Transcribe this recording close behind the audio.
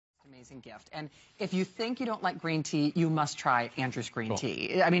amazing gift. And if you think you don't like green tea, you must try Andrew's green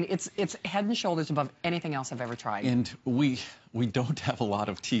tea. I mean, it's head and shoulders above anything else I've ever tried. And we don't have a lot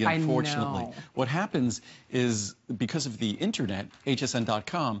of tea, unfortunately. I know. What happens is, because of the internet,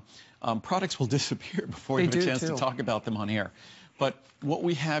 hsn.com, products will disappear before you have a chance to talk about them on air. But what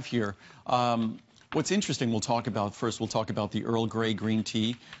we have here, what's interesting, we'll talk about the Earl Grey green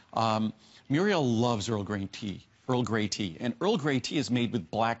tea. Muriel loves Earl Grey tea. And Earl Grey tea is made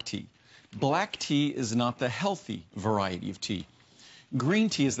with black tea. Black tea is not the healthy variety of tea. Green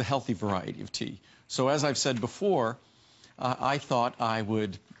tea is the healthy variety of tea. So as I've said before, I thought I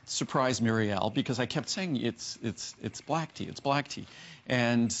would surprise Muriel because I kept saying it's black tea, it's black tea.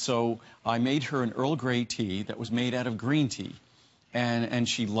 And so I made her an Earl Grey tea that was made out of green tea. And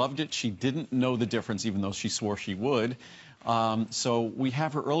she loved it. She didn't know the difference, even though she swore she would. So we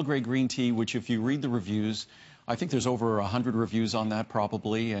have her Earl Grey green tea, which if you read the reviews, I think there's over 100 reviews on that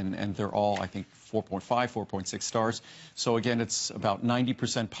probably, and they're all, I think, 4.5, 4.6 stars. So again, it's about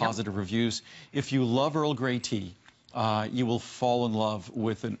 90% positive reviews. If you love Earl Grey tea, you will fall in love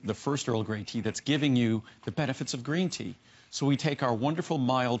with the first Earl Grey tea that's giving you the benefits of green tea. So we take our wonderful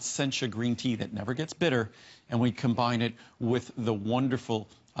mild sencha green tea that never gets bitter, and we combine it with the wonderful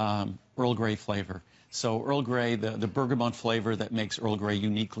Earl Grey flavor. So Earl Grey, the bergamot flavor that makes Earl Grey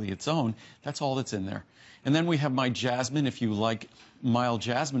uniquely its own, that's all that's in there. And then we have my jasmine, if you like mild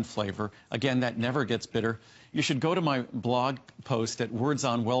jasmine flavor. Again, that never gets bitter. You should go to my blog post at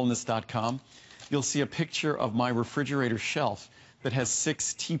wordsonwellness.com. You'll see a picture of my refrigerator shelf that has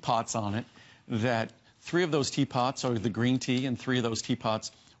 6 teapots on it, that 3 of those teapots are the green tea and 3 of those teapots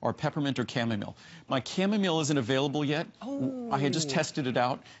are peppermint or chamomile. My chamomile isn't available yet. I had just tested it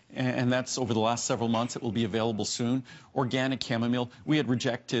out, and that's over the last several months. It will be available soon. Organic chamomile. We had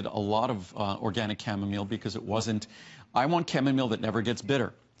rejected a lot of organic chamomile because it wasn't. I want chamomile that never gets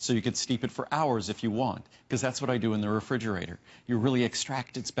bitter, so you could steep it for hours if you want, because that's what I do in the refrigerator. You really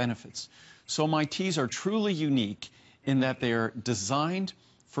extract its benefits. So my teas are truly unique in that they're designed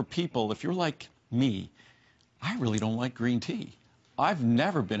for people. If you're like me, I really don't like green tea. I've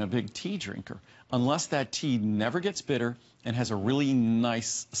never been a big tea drinker unless that tea never gets bitter and has a really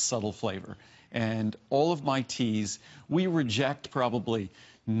nice, subtle flavor. And all of my teas, we reject probably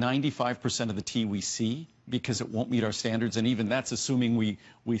 95% of the tea we see because it won't meet our standards, and even that's assuming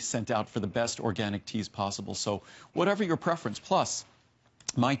we sent out for the best organic teas possible. So whatever your preference. Plus,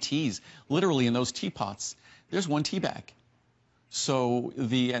 my teas, literally in those teapots, there's 1 tea bag. So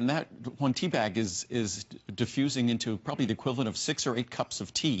that 1 tea bag is diffusing into probably the equivalent of 6 or 8 cups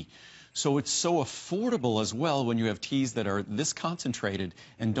of tea. So it's so affordable as well when you have teas that are this concentrated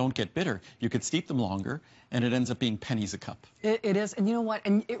and don't get bitter. You could steep them longer, and it ends up being pennies a cup. It is, and you know what?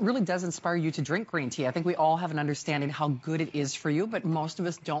 And it really does inspire you to drink green tea. I think we all have an understanding how good it is for you, but most of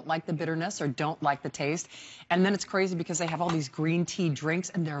us don't like the bitterness or don't like the taste. And then it's crazy because they have all these green tea drinks,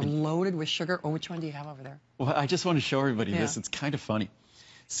 and they're loaded with sugar. Oh, which one do you have over there? Well, I just want to show everybody this. It's kind of funny.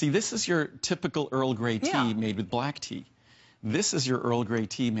 See, this is your typical Earl Grey tea made with black tea. This is your Earl Grey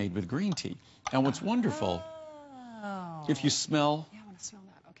tea made with green tea. And what's wonderful, if you smell... Yeah, I want to smell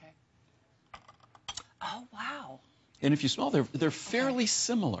that. Okay. Oh, wow. And if you smell, they're fairly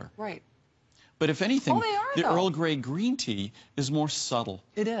similar. Right. But if anything, the Earl Grey green tea is more subtle.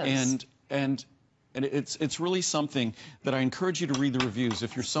 It is. And it's really something that I encourage you to read the reviews.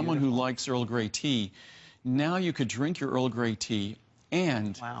 If you're someone who likes Earl Grey tea, now you could drink your Earl Grey tea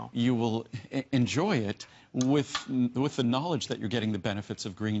and you will enjoy it with the knowledge that you're getting the benefits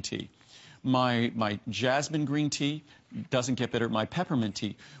of green tea. My jasmine green tea doesn't get bitter. My peppermint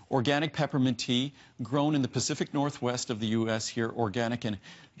tea, organic peppermint tea, grown in the Pacific Northwest of the U.S. here, organic. And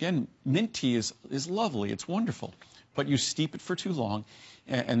again, mint tea is lovely. It's wonderful. But you steep it for too long,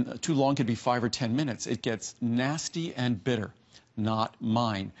 and too long could be 5 or 10 minutes. It gets nasty and bitter. Not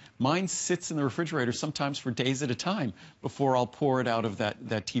mine. Mine sits in the refrigerator sometimes for days at a time before I'll pour it out of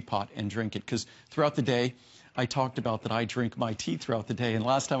that teapot and drink it. Because throughout the day, I talked about that I drink my tea throughout the day. And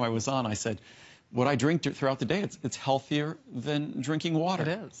last time I was on, I said, what I drink throughout the day, it's healthier than drinking water. It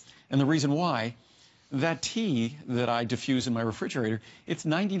is. And the reason why, that tea that I diffuse in my refrigerator, it's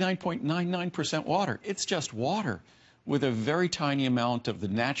 99.99% water. It's just water with a very tiny amount of the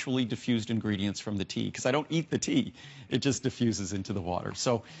naturally diffused ingredients from the tea, because I don't eat the tea. It just diffuses into the water.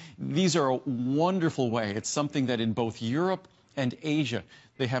 So these are a wonderful way. It's something that in both Europe and Asia,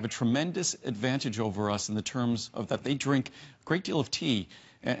 they have a tremendous advantage over us in the terms of that they drink a great deal of tea.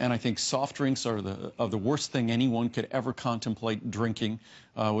 And I think soft drinks are the worst thing anyone could ever contemplate drinking.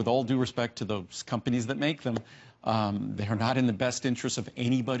 With all due respect to those companies that make them, they are not in the best interest of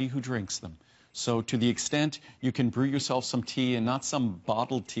anybody who drinks them. So to the extent you can brew yourself some tea, and not some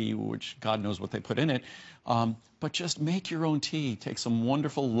bottled tea, which God knows what they put in it, but just make your own tea. Take some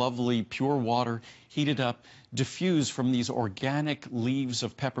wonderful, lovely, pure water, heat it up, diffuse from these organic leaves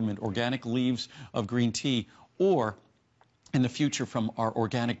of peppermint, organic leaves of green tea, or in the future from our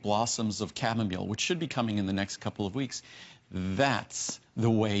organic blossoms of chamomile, which should be coming in the next couple of weeks. That's the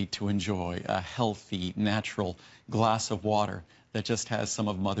way to enjoy a healthy, natural glass of water that just has some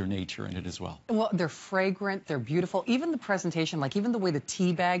of Mother Nature in it as well. Well, they're fragrant, they're beautiful. Even the presentation, like even the way the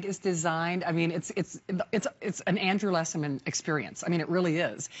tea bag is designed, I mean, it's an Andrew Lessman experience. I mean, it really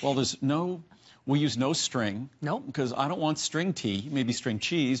is. Well, we use no string. Nope. Because I don't want string tea, maybe string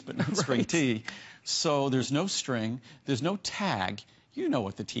cheese, but not string tea. So there's no string, there's no tag. You know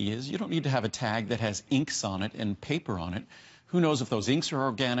what the tea is. You don't need to have a tag that has inks on it and paper on it. Who knows if those inks are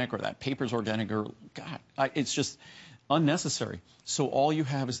organic or that paper's organic, or God, it's just unnecessary. So all you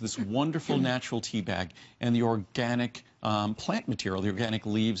have is this wonderful natural tea bag and the organic plant material, the organic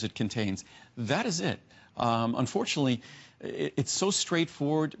leaves it contains. That is it. Unfortunately, it's so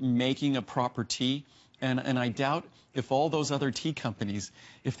straightforward making a proper tea, and I doubt if all those other tea companies,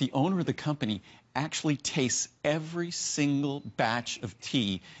 if the owner of the company actually tastes every single batch of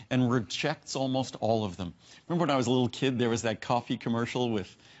tea and rejects almost all of them. Remember when I was a little kid, there was that coffee commercial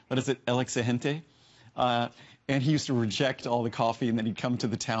with, what is it, El Exigente? And he used to reject all the coffee, and then he'd come to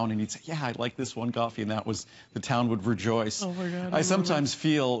the town and he'd say, yeah, I like this one coffee, and the town would rejoice. Oh my God, I sometimes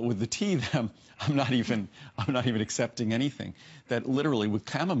feel with the tea that I'm not even accepting anything. That literally with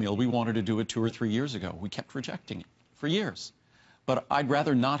chamomile, we wanted to do it 2 or 3 years ago. We kept rejecting it for years. But I'd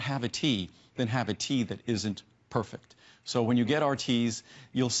rather not have a tea than have a tea that isn't perfect. So when you get our teas,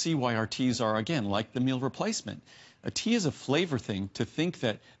 you'll see why our teas are, again, like the meal replacement. A tea is a flavor thing. To think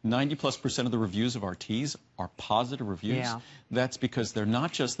that 90+% of the reviews of our teas are positive reviews, that's because they're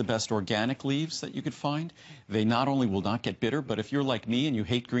not just the best organic leaves that you could find. They not only will not get bitter, but if you're like me and you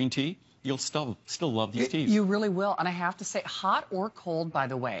hate green tea, you'll still love these teas. You really will. And I have to say, hot or cold, by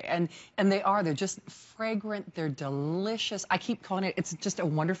the way. And they're just fragrant. They're delicious. I keep calling it, it's just a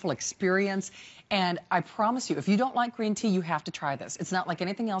wonderful experience. And I promise you, if you don't like green tea, you have to try this. It's not like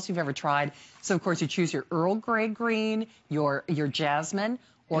anything else you've ever tried. So, of course, you choose your Earl Grey green, your jasmine,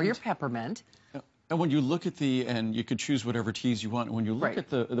 or your peppermint. And when you look at and you could choose whatever teas you want, when you look at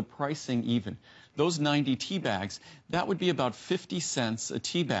the pricing even, those 90 tea bags, that would be about 50 cents a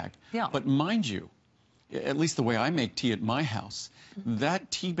tea bag. Yeah. But mind you, at least the way I make tea at my house,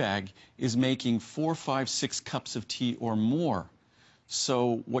 that tea bag is making 4, 5, 6 cups of tea or more.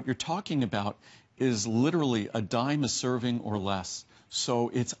 So what you're talking about is literally a dime a serving or less.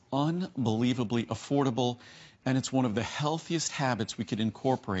 So it's unbelievably affordable, and it's one of the healthiest habits we could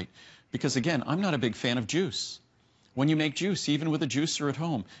incorporate. Because again, I'm not a big fan of juice. When you make juice, even with a juicer at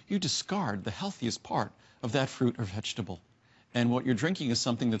home, you discard the healthiest part of that fruit or vegetable. And what you're drinking is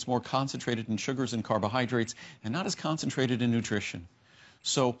something that's more concentrated in sugars and carbohydrates and not as concentrated in nutrition.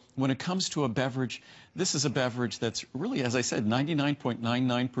 So when it comes to a beverage, this is a beverage that's really, as I said,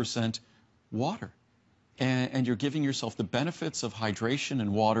 99.99% water. And you're giving yourself the benefits of hydration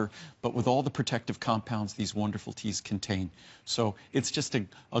and water, but with all the protective compounds these wonderful teas contain. So it's just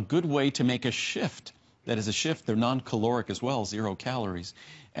a good way to make a shift. That is a shift. They're non-caloric as well, 0 calories.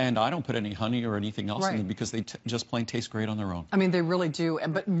 And I don't put any honey or anything else in them because they just plain taste great on their own. I mean, they really do,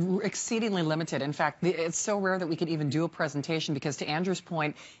 but exceedingly limited. In fact, it's so rare that we could even do a presentation because, to Andrew's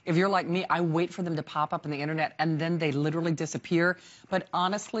point, if you're like me, I wait for them to pop up on the internet and then they literally disappear. But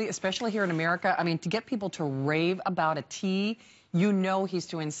honestly, especially here in America, I mean, to get people to rave about a tea, you know he's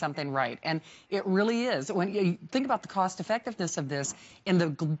doing something right. And it really is. When you think about the cost effectiveness of this in the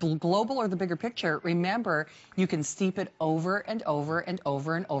global or the bigger picture, remember, you can steep it over and over and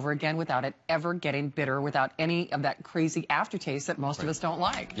over and over again without it ever getting bitter, without any of that crazy aftertaste that most of us don't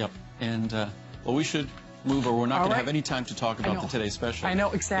like. Yep. And, well, we should move, or we're not going to have any time to talk about the Today Special. I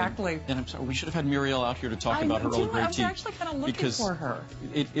know, exactly. And I'm sorry, we should have had Muriel out here to talk about her Earl Grey tea. I was actually kind of looking for her.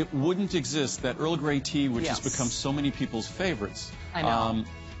 It wouldn't exist, that Earl Grey tea, which has become so many people's favorites, I know.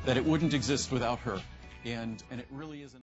 that it wouldn't exist without her. And it really isn't.